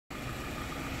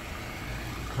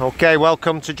Okay,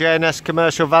 welcome to J&S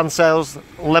Commercial Van Sales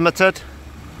Limited.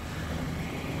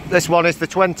 This one is the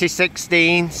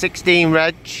 2016 16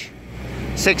 reg,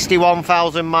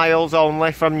 61,000 miles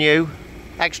only from new,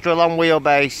 extra long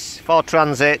wheelbase, 4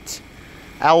 transit,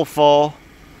 L4,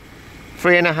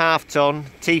 3.5 ton,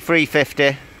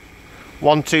 t350,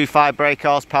 125 brake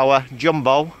horsepower,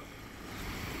 jumbo.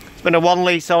 It's been a 1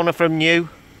 lease owner from new.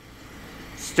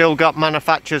 Still got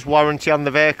manufacturer's warranty on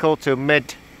the vehicle to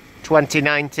mid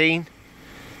 2019.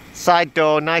 Side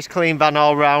door, nice clean van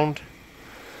all round,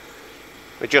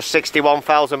 with just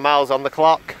 61,000 miles on the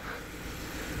clock.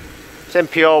 It's in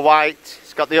pure white.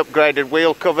 It's got the upgraded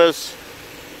wheel covers.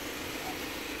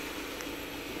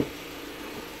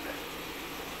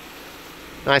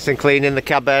 Nice and clean in the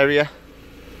cab area.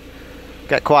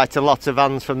 Get quite a lot of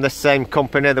vans from this same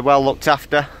company. They're well looked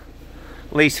after.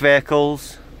 Lease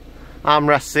vehicles.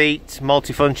 Armrest seat,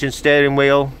 multifunction steering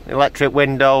wheel, electric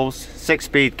windows,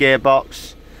 6-speed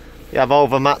gearbox. You have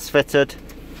over mats fitted,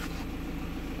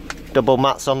 double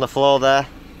mats on the floor there.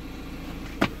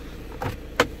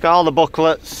 Got all the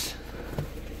booklets.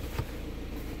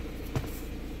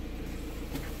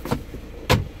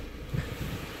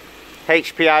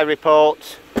 HPI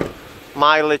report,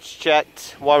 mileage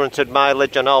checked, warranted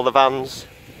mileage on all the vans.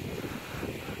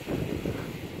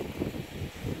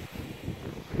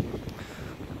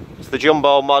 The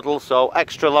jumbo model, so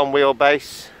extra long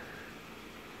wheelbase,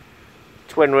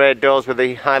 twin rear doors with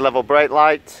the high level brake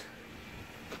light.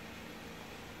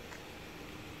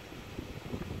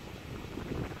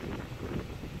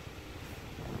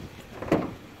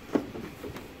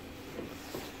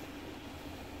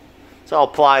 It's all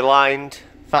ply lined,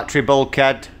 factory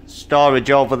bulkhead, storage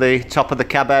over the top of the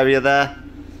cab area there.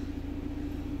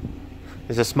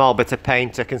 There's a small bit of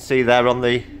paint I can see there on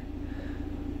the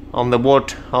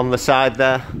wood on the side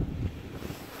there,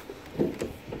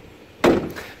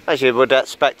 as you would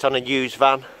expect on a used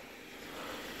van.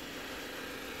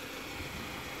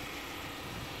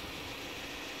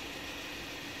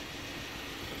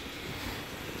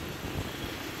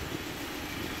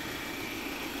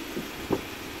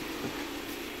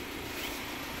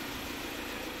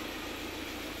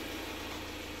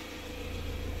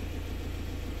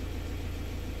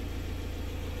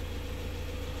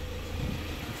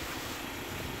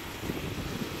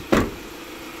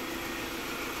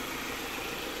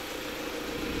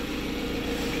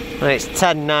 And it's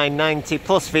 10,990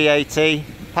 plus VAT.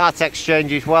 Part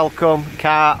exchange is welcome,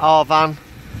 car or van.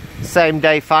 Same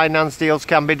day finance deals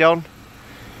can be done.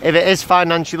 If it is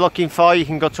finance you're looking for, you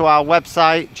can go to our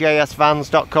website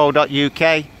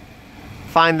jsvans.co.uk,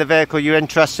 find the vehicle you're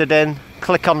interested in,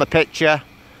 click on the picture,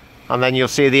 and then you'll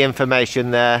see the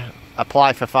information there.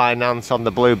 Apply for finance on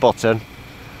the blue button.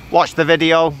 Watch the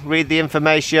video, read the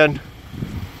information.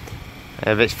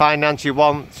 If it's finance you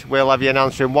want, we'll have you an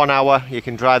answer in 1 hour. You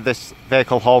can drive this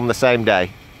vehicle home the same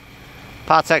day.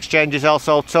 Part exchange is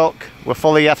also took. We're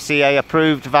fully FCA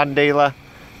approved van dealer.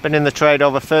 Been in the trade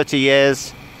over 30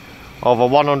 years. Over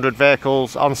 100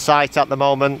 vehicles on site at the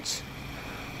moment.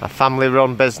 A family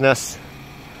run business.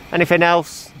 Anything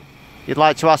else you'd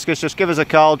like to ask us, just give us a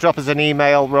call, drop us an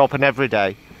email. We're open every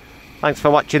day. Thanks for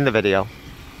watching the video.